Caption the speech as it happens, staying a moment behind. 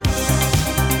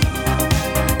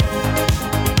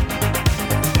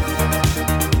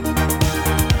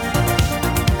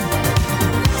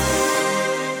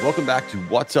back to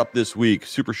What's Up This Week.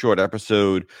 Super short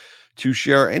episode to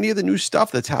share any of the new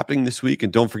stuff that's happening this week.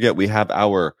 And don't forget, we have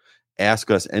our Ask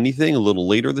Us Anything a little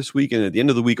later this week. And at the end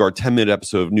of the week, our 10-minute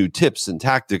episode of new tips and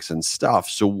tactics and stuff.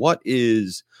 So what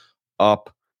is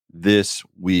up this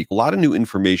week? A lot of new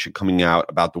information coming out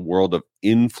about the world of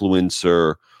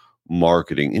influencer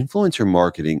marketing. Influencer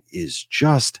marketing is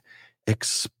just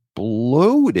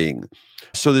exploding.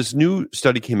 So this new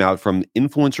study came out from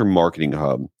Influencer Marketing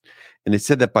Hub, and it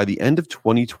said that by the end of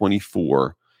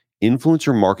 2024,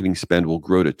 influencer marketing spend will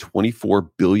grow to $24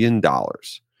 billion.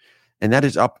 And that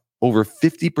is up over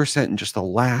 50% in just the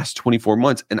last 24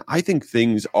 months. And I think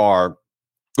things are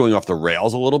going off the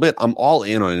rails a little bit. I'm all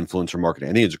in on influencer marketing.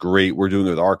 I think it's great. We're doing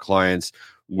it with our clients.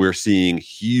 We're seeing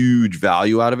huge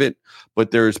value out of it,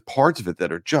 but there's parts of it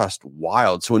that are just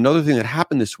wild. So another thing that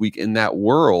happened this week in that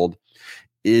world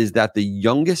is that the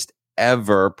youngest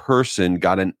ever person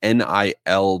got an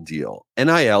NIL deal.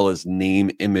 NIL is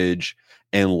name, image,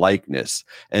 and likeness.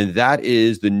 And that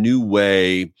is the new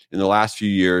way in the last few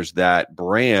years that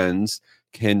brands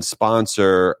can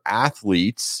sponsor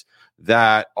athletes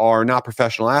that are not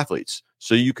professional athletes.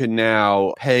 So you can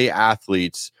now pay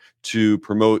athletes to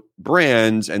promote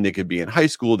brands, and they could be in high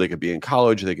school, they could be in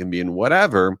college, they can be in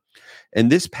whatever.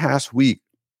 And this past week,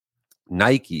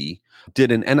 Nike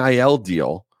did an NIL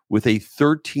deal with a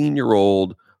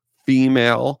 13-year-old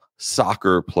female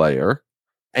soccer player.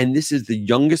 And this is the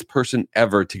youngest person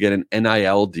ever to get an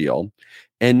NIL deal.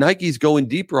 And Nike's going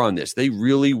deeper on this. They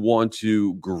really want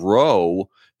to grow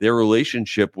their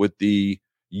relationship with the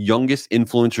youngest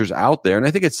influencers out there. And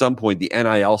I think at some point, the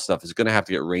NIL stuff is going to have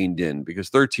to get reined in because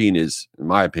 13 is, in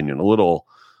my opinion, a little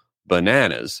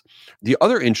bananas. The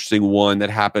other interesting one that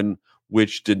happened,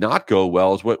 which did not go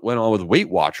well, is what went on with Weight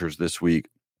Watchers this week.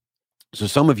 So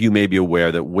some of you may be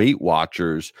aware that Weight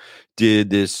Watchers did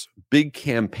this big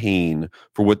campaign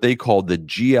for what they called the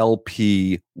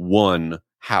GLP-1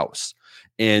 house.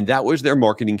 And that was their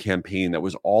marketing campaign that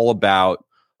was all about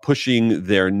pushing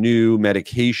their new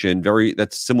medication,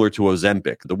 that's similar to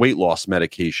Ozempic, the weight loss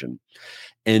medication.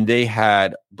 And they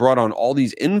had brought on all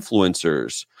these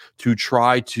influencers to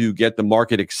try to get the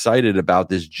market excited about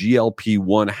this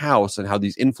GLP-1 house and how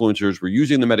these influencers were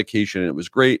using the medication, and it was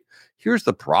great. Here's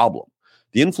the problem.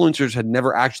 The influencers had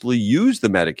never actually used the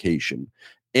medication,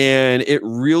 and it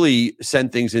really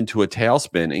sent things into a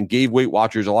tailspin and gave Weight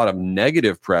Watchers a lot of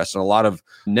negative press and a lot of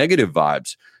negative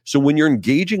vibes. So when you're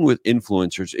engaging with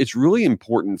influencers, it's really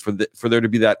important for there to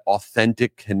be that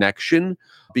authentic connection,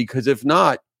 because if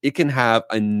not, it can have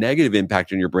a negative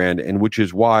impact on your brand, and which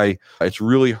is why it's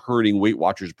really hurting Weight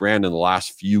Watchers' brand in the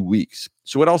last few weeks.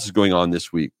 So what else is going on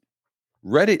this week?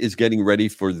 Reddit is getting ready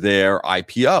for their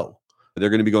IPO. They're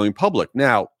going to be going public.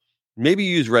 Now, maybe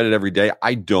you use Reddit every day.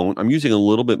 I don't. I'm using a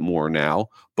little bit more now,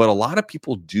 but a lot of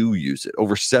people do use it.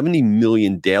 Over 70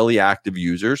 million daily active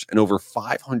users and over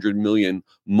 500 million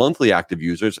monthly active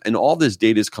users. And all this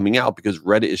data is coming out because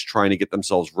Reddit is trying to get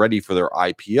themselves ready for their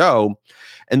IPO.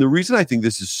 And the reason I think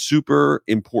this is super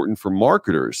important for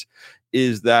marketers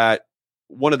is that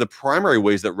one of the primary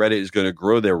ways that Reddit is going to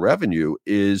grow their revenue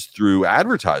is through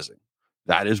advertising.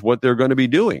 That is what they're going to be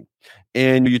doing.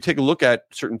 And you take a look at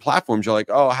certain platforms, you're like,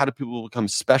 oh, how do people become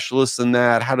specialists in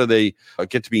that? How do they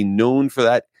get to be known for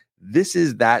that? This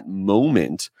is that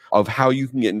moment of how you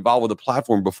can get involved with a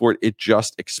platform before it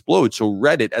just explodes. So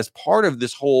Reddit, as part of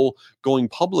this whole going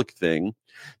public thing,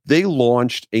 they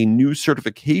launched a new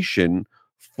certification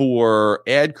for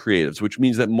ad creatives, which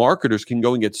means that marketers can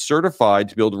go and get certified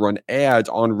to be able to run ads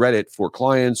on Reddit for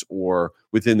clients or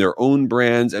within their own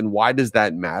brands. And why does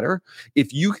that matter?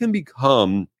 If you can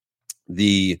become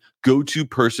the go-to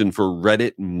person for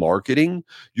Reddit marketing,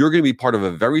 you're going to be part of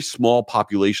a very small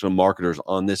population of marketers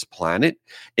on this planet.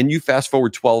 And you fast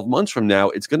forward 12 months from now,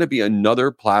 it's going to be another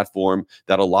platform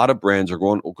that a lot of brands are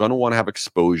going to want to have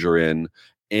exposure in.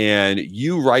 And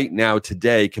you right now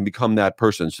today can become that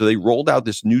person. So they rolled out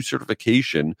this new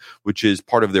certification, which is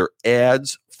part of their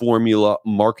Ads Formula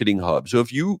Marketing Hub. So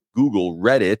if you Google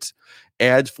Reddit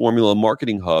Ads Formula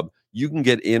Marketing Hub, you can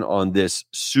get in on this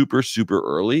super, super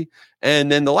early. And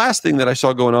then the last thing that I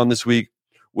saw going on this week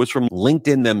was from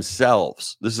LinkedIn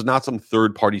themselves. This is not some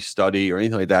third-party study or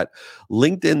anything like that.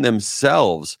 LinkedIn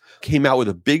themselves came out with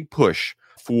a big push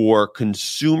for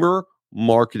consumer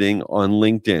marketing on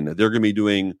LinkedIn. They're going to be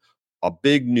doing a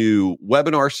big new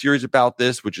webinar series about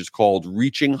this, which is called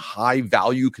Reaching High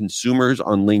Value Consumers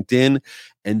on LinkedIn.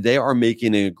 And they are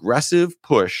making an aggressive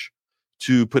push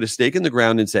to put a stake in the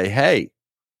ground and say, hey,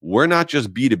 we're not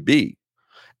just B2B.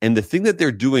 And the thing that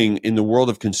they're doing in the world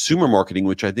of consumer marketing,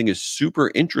 which I think is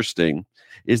super interesting,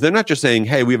 is they're not just saying,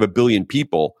 hey, we have 1 billion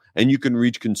people and you can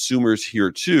reach consumers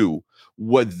here too.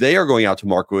 What they are going out to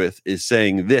market with is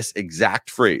saying this exact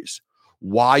phrase: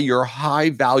 why your high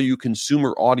value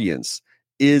consumer audience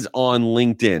is on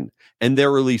LinkedIn. And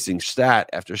they're releasing stat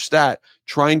after stat,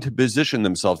 trying to position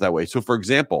themselves that way. So for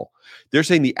example, they're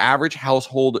saying the average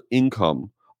household income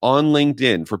on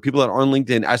LinkedIn for people that are on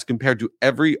LinkedIn as compared to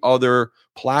every other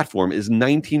platform is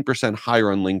 19%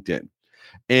 higher on LinkedIn.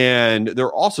 And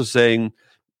they're also saying,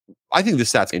 I think this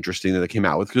stat's interesting that they came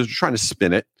out with because they're trying to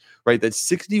spin it, right? That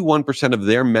 61% of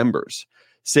their members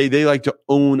say they like to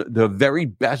own the very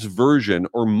best version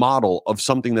or model of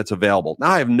something that's available. Now,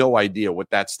 I have no idea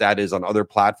what that stat is on other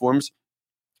platforms,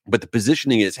 but the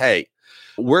positioning is, hey,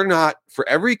 we're not for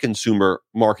every consumer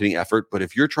marketing effort, but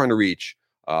if you're trying to reach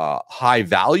high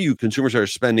value consumers that are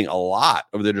spending a lot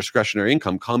of their discretionary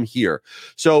income, come here.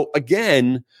 So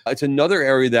again, it's another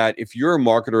area that if you're a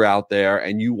marketer out there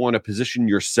and you want to position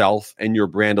yourself and your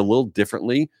brand a little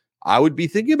differently, I would be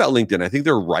thinking about LinkedIn. I think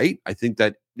they're right. I think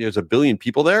that there's a billion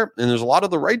people there and there's a lot of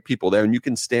the right people there and you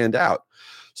can stand out.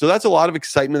 So that's a lot of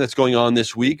excitement that's going on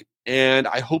this week. And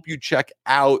I hope you check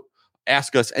out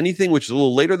Ask Us Anything, which is a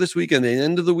little later this week. And at the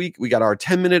end of the week, we got our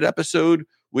 10-minute episode,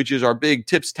 which is our big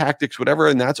tips, tactics, whatever.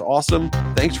 And that's awesome.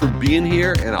 Thanks for being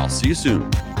here and I'll see you soon.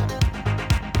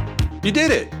 You did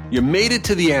it. You made it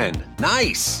to the end.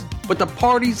 Nice. But the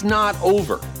party's not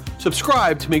over.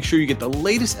 Subscribe to make sure you get the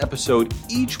latest episode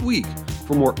each week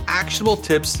for more actionable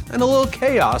tips and a little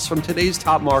chaos from today's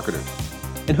top marketers.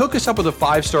 And hook us up with a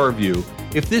 5-star review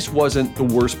if this wasn't the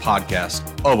worst podcast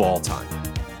of all time.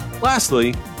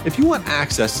 Lastly, if you want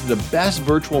access to the best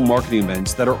virtual marketing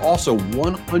events that are also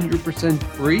 100%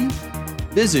 free,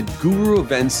 visit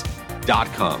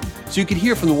guruevents.com so you can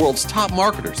hear from the world's top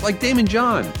marketers like Damon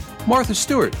John, Martha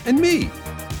Stewart, and me.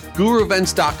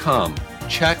 guruevents.com.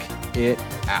 Check it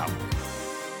out.